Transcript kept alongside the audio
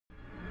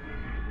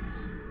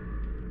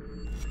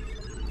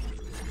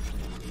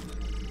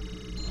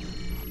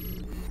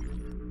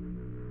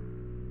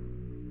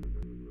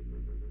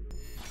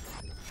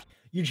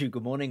YouTube,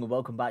 good morning and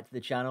welcome back to the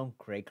channel,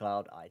 Create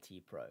Cloud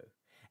IT Pro.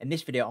 In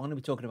this video, I'm going to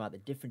be talking about the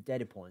different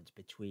data points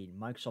between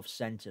Microsoft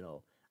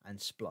Sentinel and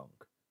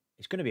Splunk.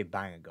 It's going to be a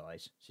banger,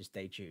 guys, so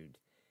stay tuned.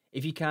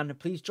 If you can,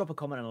 please drop a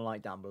comment and a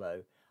like down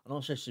below, and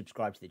also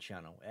subscribe to the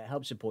channel. It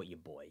helps support your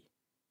boy.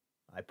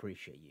 I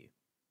appreciate you.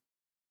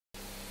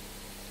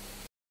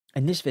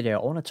 In this video,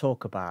 I want to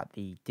talk about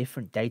the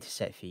different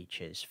dataset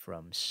features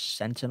from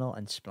Sentinel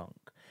and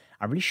Splunk.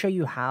 I really show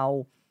you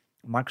how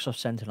Microsoft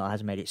Sentinel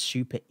has made it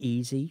super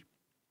easy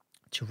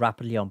to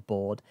rapidly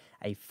onboard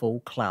a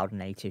full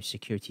cloud-native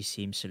security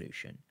SIEM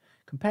solution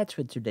compared to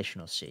a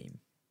traditional SIEM.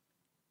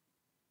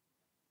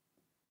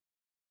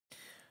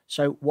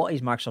 So what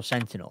is Microsoft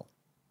Sentinel?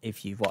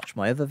 If you've watched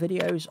my other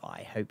videos,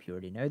 I hope you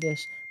already know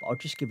this, but I'll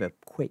just give a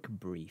quick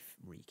brief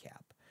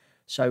recap.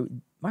 So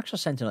Microsoft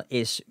Sentinel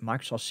is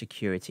Microsoft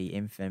Security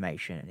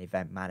Information and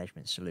Event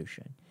Management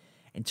solution.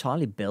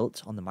 Entirely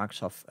built on the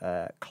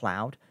Microsoft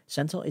cloud,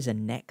 Sentinel is a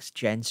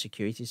next-gen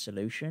security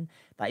solution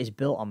that is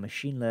built on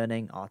machine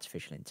learning,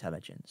 artificial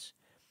intelligence.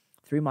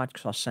 Through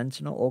Microsoft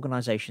Sentinel,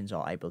 organizations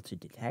are able to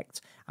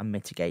detect and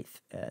mitigate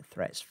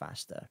threats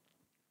faster.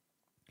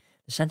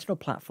 The Sentinel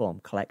platform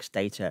collects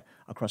data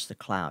across the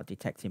cloud,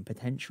 detecting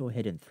potential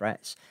hidden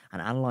threats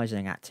and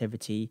analyzing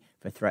activity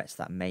for threats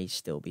that may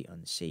still be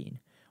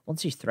unseen.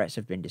 Once these threats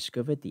have been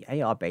discovered, the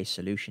AR-based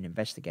solution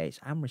investigates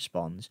and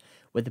responds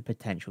with the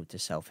potential to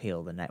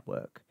self-heal the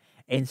network.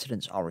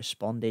 Incidents are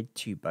responded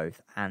to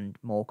both and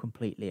more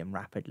completely and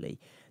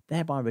rapidly,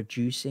 thereby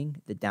reducing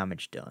the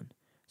damage done.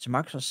 So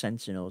Microsoft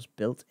Sentinel's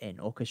built-in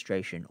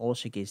orchestration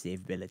also gives the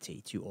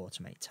ability to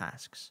automate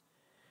tasks.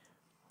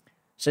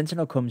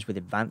 Sentinel comes with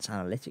advanced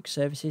analytic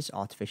services,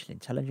 artificial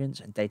intelligence,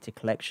 and data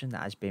collection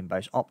that has been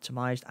both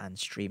optimized and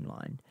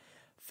streamlined.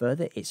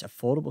 Further, it's an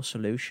affordable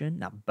solution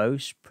that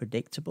boasts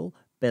predictable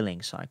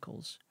billing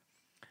cycles.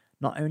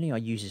 Not only are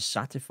users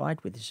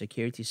satisfied with the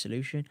security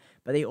solution,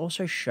 but they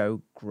also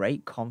show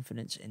great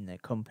confidence in their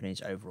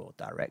company's overall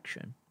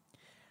direction.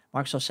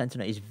 Microsoft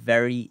Sentinel is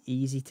very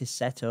easy to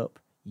set up,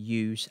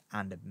 use,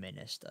 and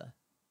administer.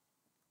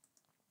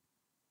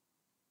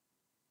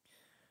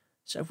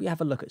 So if we have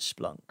a look at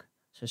Splunk.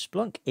 So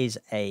Splunk is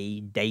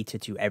a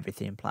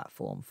data-to-everything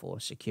platform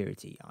for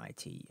security,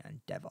 IT,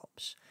 and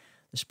DevOps.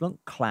 The Splunk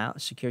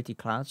Cloud Security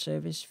Cloud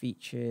Service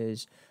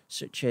features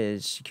such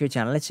as security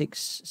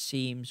analytics,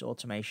 SIEMs,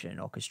 automation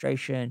and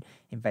orchestration,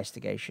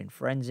 investigation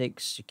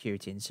forensics,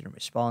 security incident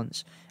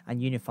response,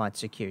 and unified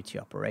security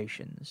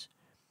operations.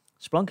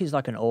 Splunk is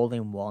like an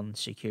all-in-one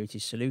security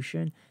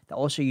solution that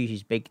also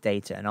uses big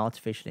data and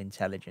artificial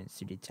intelligence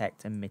to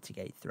detect and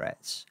mitigate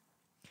threats.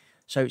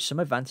 So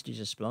some advantages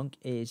of Splunk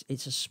is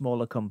it's a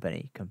smaller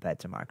company compared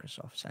to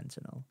Microsoft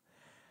Sentinel.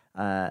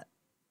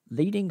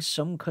 Leading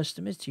some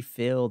customers to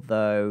feel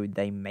though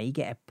they may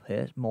get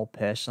a more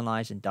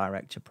personalized and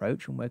direct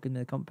approach when working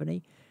with the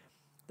company,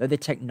 though the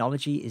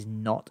technology is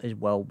not as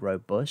well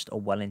robust or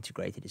well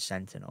integrated as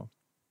Sentinel.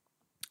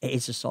 It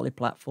is a solid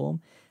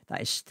platform that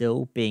is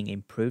still being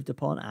improved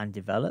upon and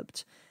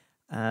developed,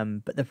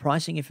 but the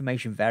pricing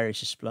information varies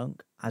for Splunk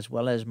as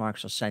well as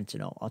Microsoft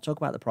Sentinel. I'll talk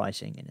about the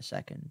pricing in a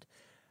second,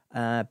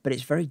 but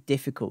it's very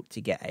difficult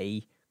to get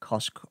a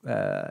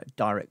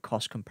direct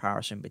cost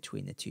comparison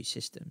between the two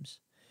systems.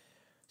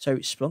 So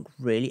Splunk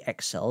really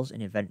excels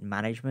in event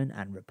management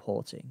and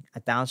reporting. A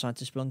downside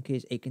to Splunk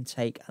is it can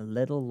take a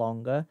little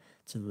longer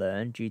to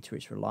learn due to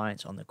its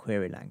reliance on the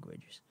query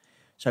languages.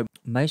 So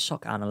most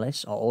SOC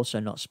analysts are also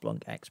not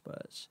Splunk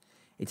experts.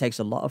 It takes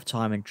a lot of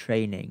time and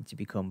training to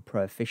become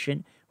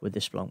proficient with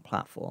the Splunk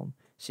platform.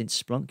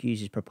 Since Splunk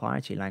uses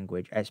proprietary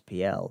language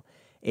SPL,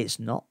 it's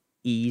not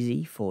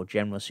easy for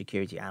general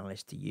security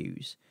analysts to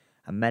use.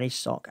 And many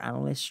SOC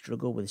analysts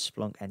struggle with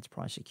Splunk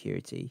Enterprise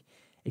Security.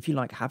 If you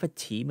have a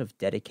team of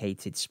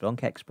dedicated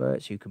Splunk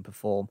experts who can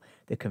perform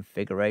the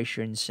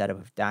configuration, setup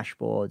of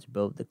dashboards,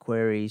 build the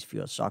queries for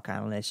your SOC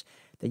analysts,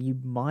 then you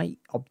might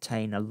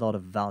obtain a lot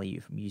of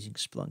value from using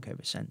Splunk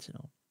over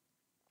Sentinel.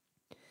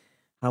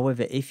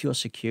 However, if your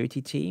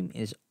security team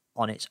is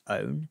on its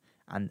own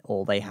and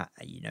all they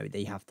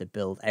have to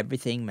build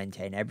everything,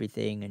 maintain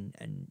everything,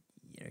 and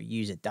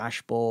use a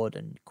dashboard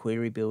and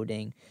query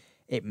building,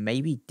 it may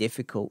be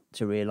difficult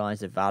to realize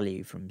the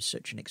value from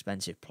such an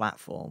expensive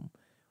platform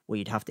where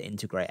you'd have to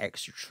integrate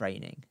extra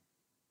training.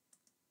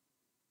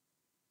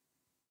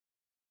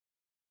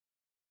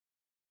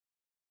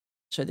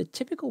 So the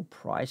typical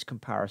price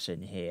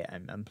comparison here,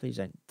 and please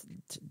don't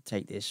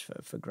take this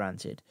for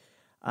granted,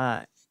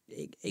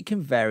 it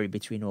can vary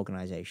between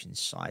organizations'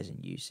 size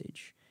and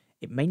usage.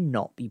 It may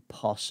not be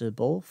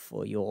possible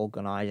for your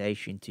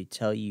organization to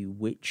tell you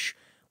which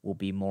will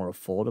be more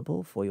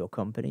affordable for your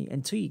company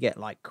until you get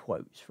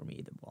quotes from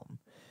either one.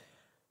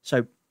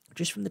 So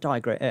just from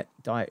the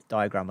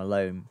diagram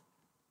alone,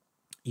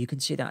 you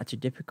can see that a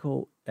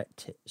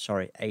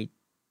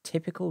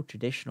typical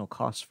traditional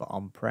cost for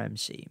on-prem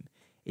SIEM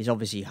is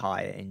obviously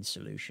higher in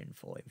solution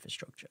for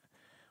infrastructure.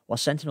 While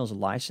Sentinel's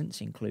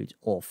license includes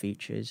all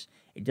features,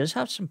 it does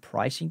have some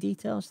pricing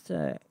details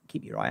to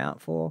keep your eye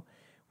out for,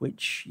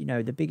 which,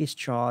 the biggest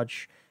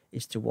charge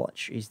is to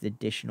watch is the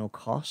additional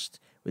cost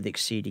with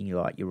exceeding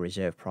your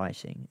reserve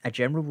pricing. A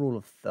general rule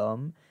of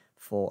thumb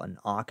for an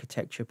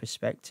architecture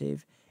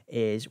perspective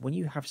is when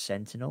you have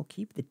Sentinel,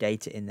 keep the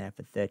data in there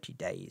for 30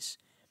 days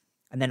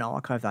and then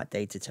archive that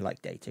data to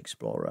like Data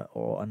Explorer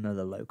or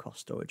another low-cost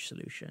storage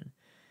solution.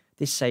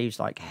 This saves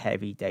like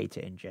heavy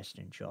data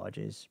ingestion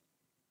charges.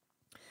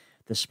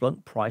 The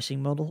Splunk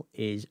pricing model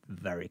is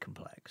very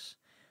complex.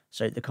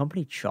 So the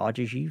company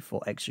charges you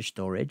for extra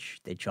storage.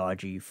 They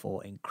charge you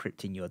for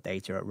encrypting your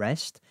data at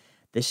rest.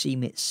 The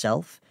SIEM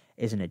itself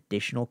is an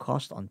additional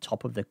cost on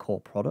top of the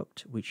core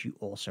product, which you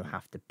also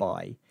have to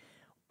buy.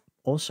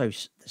 Also,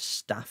 the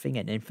staffing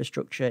and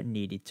infrastructure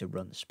needed to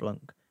run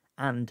Splunk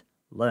and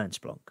learn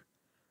Splunk.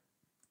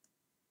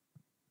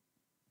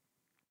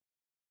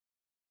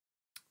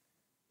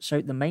 So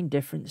the main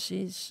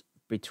differences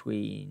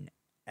between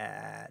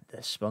the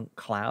Splunk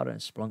Cloud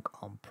and Splunk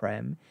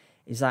On-Prem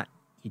is that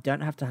you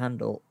don't have to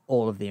handle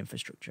all of the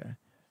infrastructure.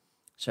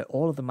 So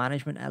all of the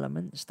management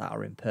elements that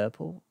are in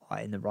purple are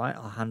in the right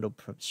are handled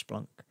from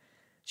Splunk.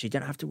 So you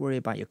don't have to worry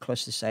about your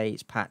cluster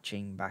states,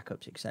 patching,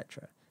 backups,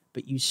 etc.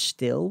 But you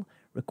still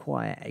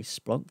require a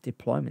Splunk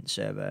deployment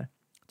server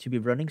to be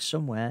running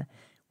somewhere,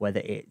 whether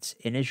it's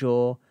in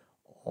Azure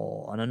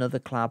or on another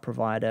cloud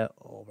provider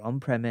or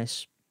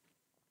on-premise.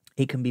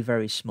 It can be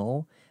very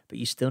small, but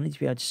you still need to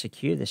be able to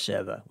secure the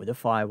server with a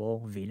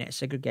firewall, VNet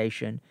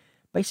segregation.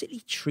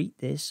 Basically treat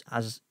this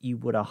as you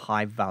would a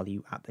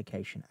high-value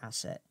application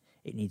asset.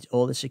 It needs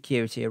all the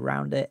security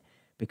around it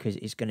because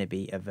it's going to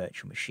be a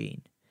virtual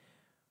machine.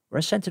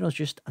 Whereas Sentinel is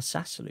just a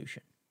SaaS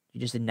solution. You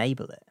just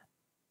enable it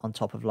on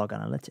top of log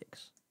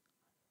analytics.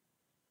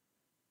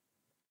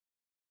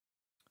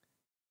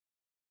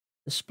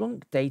 The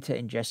Splunk data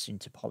ingestion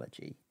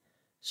topology.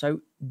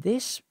 So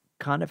this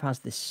kind of has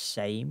the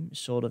same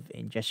sort of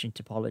ingestion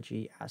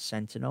topology as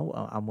Sentinel,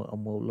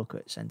 and we'll look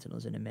at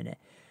Sentinels in a minute.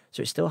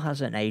 So it still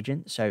has an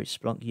agent, so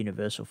Splunk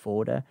Universal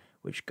Forwarder,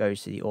 which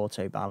goes to the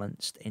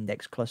auto-balanced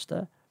index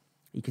cluster.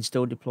 You can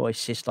still deploy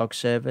syslog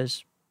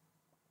servers,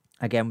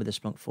 again with the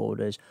Splunk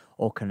forwarders,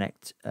 or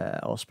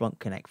Splunk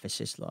Connect for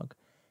syslog.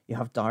 You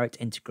have direct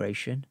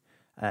integration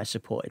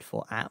supported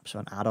for apps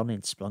on add-on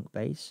in Splunk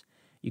base.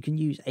 You can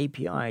use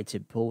API to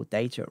pull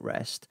data at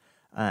rest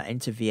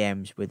into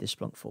VMs with the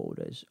Splunk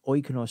forwarders, or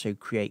you can also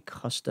create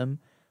custom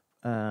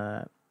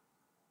connectors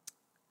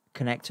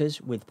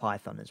with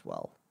Python as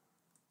well.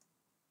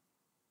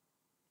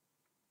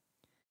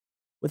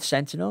 With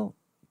Sentinel,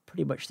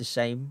 pretty much the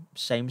same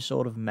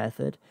sort of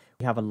method.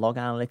 We have a log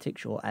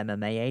analytics or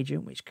MMA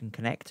agent, which can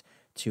connect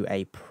to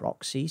a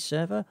proxy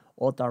server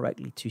or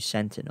directly to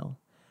Sentinel.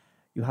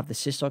 You have the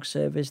syslog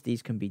servers.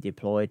 These can be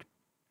deployed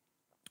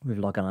with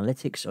log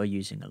analytics or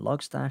using a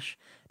Logstash.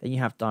 Then you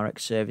have direct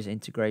service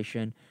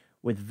integration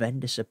with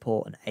vendor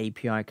support and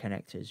API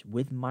connectors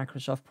with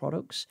Microsoft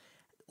products,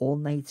 all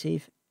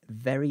native,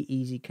 very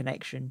easy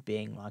connection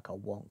being like a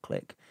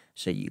one-click.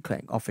 So you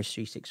click Office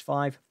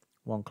 365,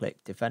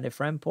 one-click Defender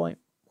for Endpoint,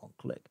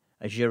 one-click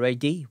Azure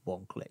AD,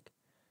 one-click.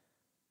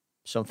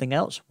 Something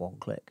else,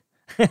 one-click.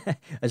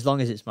 As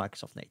long as it's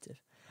Microsoft native.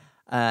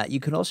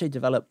 You can also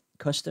develop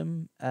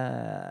custom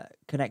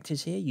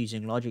connectors here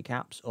using Logic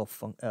Apps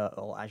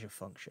or Azure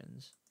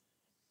Functions.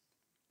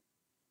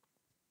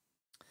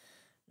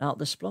 Now,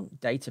 the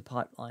Splunk data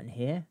pipeline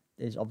here,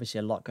 there's obviously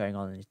a lot going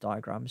on in this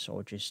diagram, so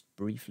I'll just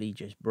briefly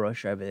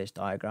brush over this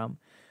diagram.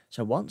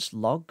 So once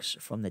logs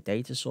from the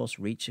data source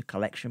reach a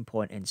collection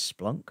point in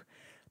Splunk,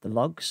 the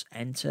logs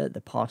enter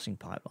the parsing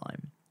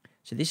pipeline.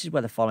 So this is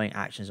where the following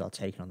actions are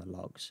taken on the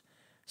logs: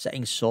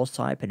 setting source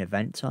type and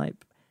event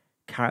type,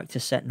 character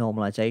set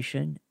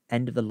normalization,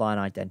 end of the line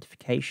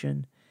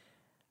identification,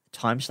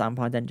 timestamp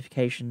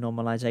identification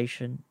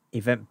normalization,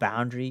 event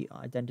boundary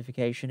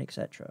identification,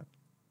 etc.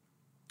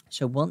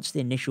 So once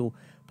the initial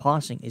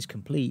parsing is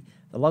complete,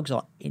 the logs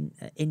are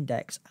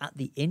indexed at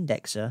the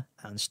indexer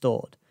and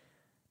stored.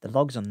 The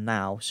logs are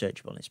now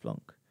searchable in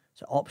Splunk.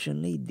 So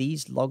optionally,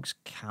 these logs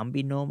can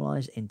be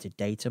normalized into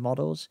data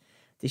models.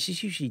 This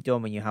is usually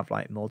done when you have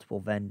like multiple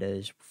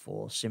vendors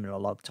for similar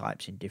log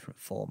types in different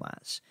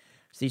formats.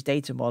 So these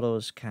data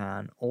models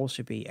can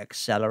also be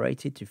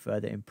accelerated to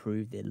further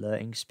improve the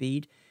alerting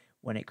speed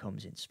when it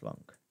comes in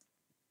Splunk.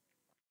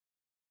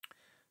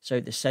 So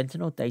the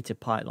Sentinel data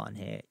pipeline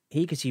here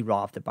you can see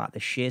raved about the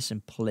sheer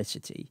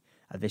simplicity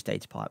of this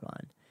data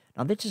pipeline.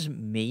 Now, this doesn't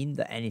mean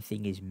that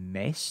anything is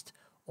missed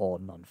or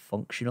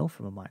non-functional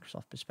from a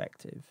Microsoft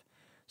perspective.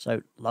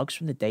 So logs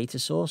from the data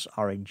source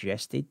are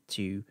ingested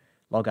to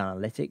log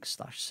analytics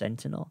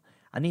 /Sentinel,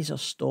 and these are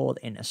stored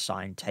in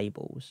assigned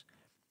tables.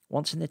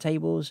 Once in the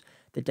tables,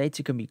 the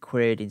data can be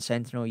queried in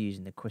Sentinel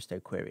using the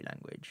Custo query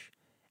language.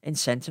 In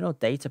Sentinel,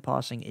 data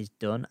parsing is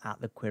done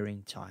at the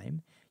querying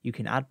time. You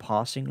can add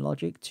parsing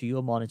logic to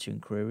your monitoring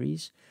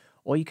queries,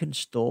 or you can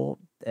store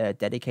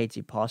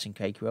dedicated parsing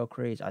KQL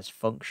queries as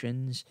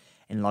functions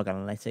in log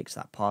analytics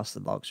that parse the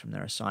logs from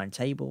their assigned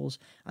tables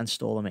and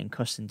store them in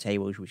custom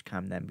tables which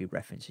can then be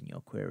referenced in your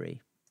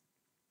query.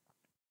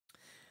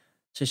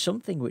 So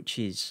something which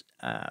is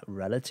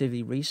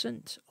relatively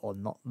recent or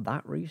not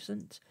that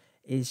recent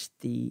is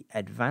the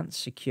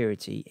Advanced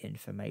Security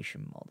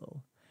Information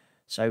Model.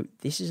 So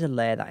this is a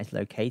layer that is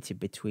located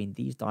between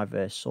these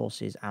diverse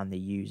sources and the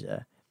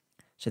user.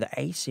 So the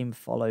ASIM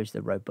follows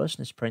the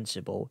robustness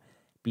principle: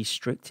 be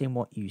strict in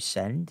what you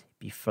send,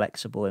 be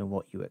flexible in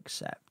what you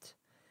accept.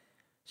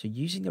 So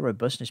using the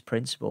robustness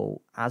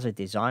principle as a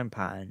design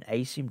pattern,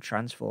 ASIM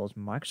transforms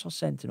Microsoft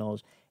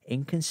Sentinel's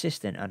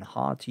inconsistent and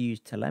hard to use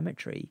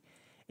telemetry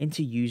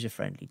into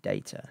user-friendly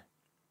data.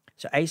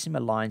 So ASIM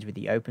aligns with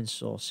the open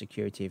source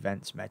security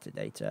events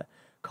metadata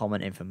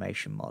common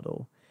information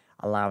model,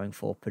 allowing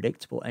for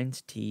predictable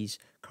entities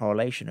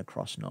correlation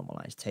across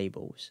normalized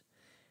tables.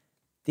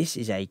 This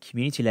is a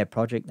community-led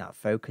project that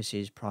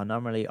focuses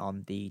primarily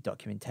on the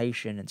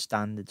documentation and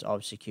standards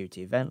of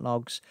security event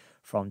logs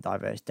from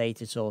diverse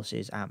data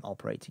sources and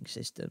operating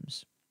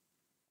systems.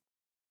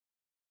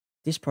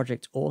 This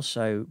project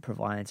also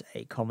provides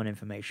a common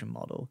information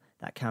model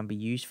that can be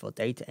used for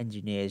data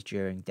engineers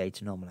during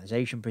data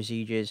normalization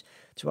procedures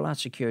to allow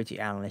security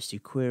analysts to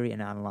query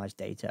and analyze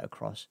data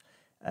across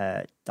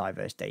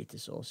diverse data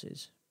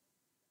sources.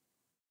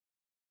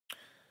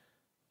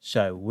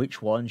 So,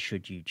 which one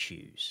should you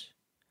choose?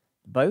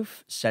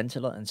 Both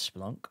Sentinel and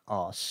Splunk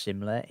are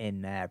similar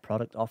in their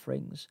product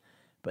offerings,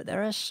 but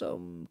there are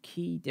some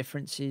key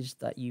differences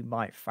that you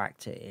might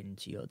factor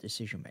into your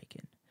decision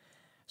making.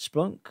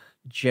 Splunk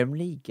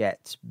generally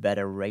gets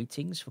better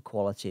ratings for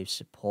quality of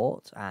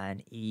support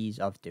and ease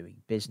of doing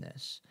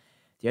business.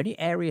 The only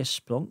area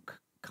Splunk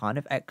kind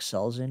of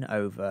excels in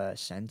over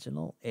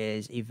Sentinel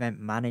is event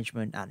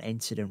management and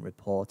incident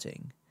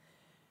reporting.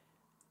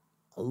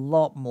 A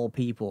lot more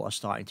people are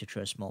starting to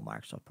trust more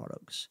Microsoft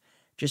products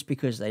just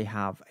because they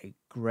have a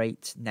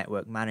great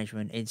network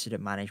management,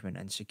 incident management,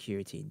 and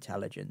security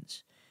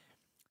intelligence.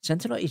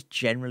 Sentinel is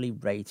generally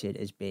rated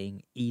as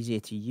being easier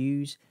to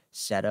use,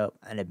 set up,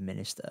 and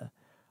administer.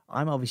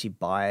 I'm obviously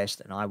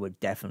biased, and I would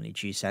definitely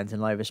choose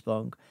Sentinel over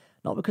Splunk,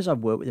 not because I've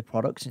worked with the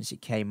product since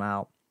it came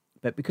out,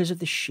 but because of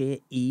the sheer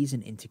ease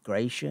and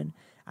integration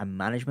and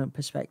management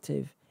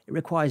perspective. It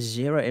requires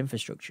zero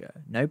infrastructure,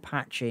 no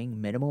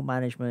patching, minimal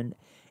management.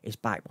 It's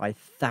backed by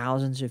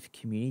thousands of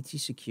community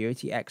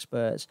security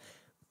experts,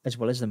 as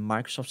well as the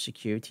Microsoft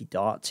Security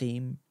Dart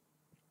team.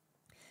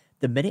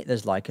 The minute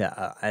there's like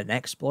an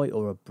exploit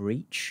or a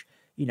breach,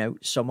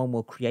 someone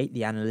will create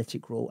the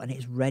analytic rule and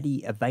it's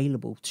ready,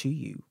 available to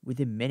you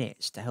within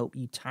minutes to help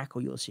you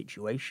tackle your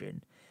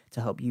situation,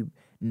 to help you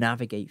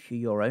navigate through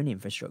your own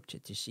infrastructure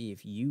to see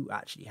if you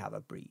actually have a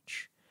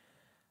breach.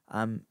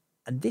 And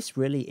this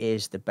really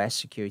is the best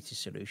security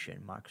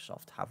solution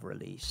Microsoft have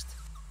released.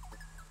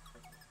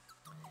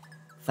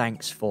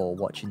 Thanks for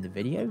watching the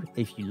video.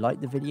 If you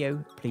like the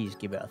video, please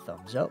give it a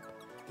thumbs up.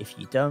 If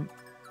you don't,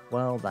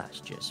 well,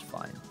 that's just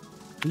fine.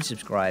 Please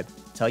subscribe,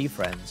 tell your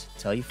friends,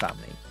 tell your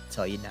family,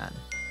 tell your nan.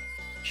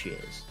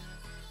 Cheers.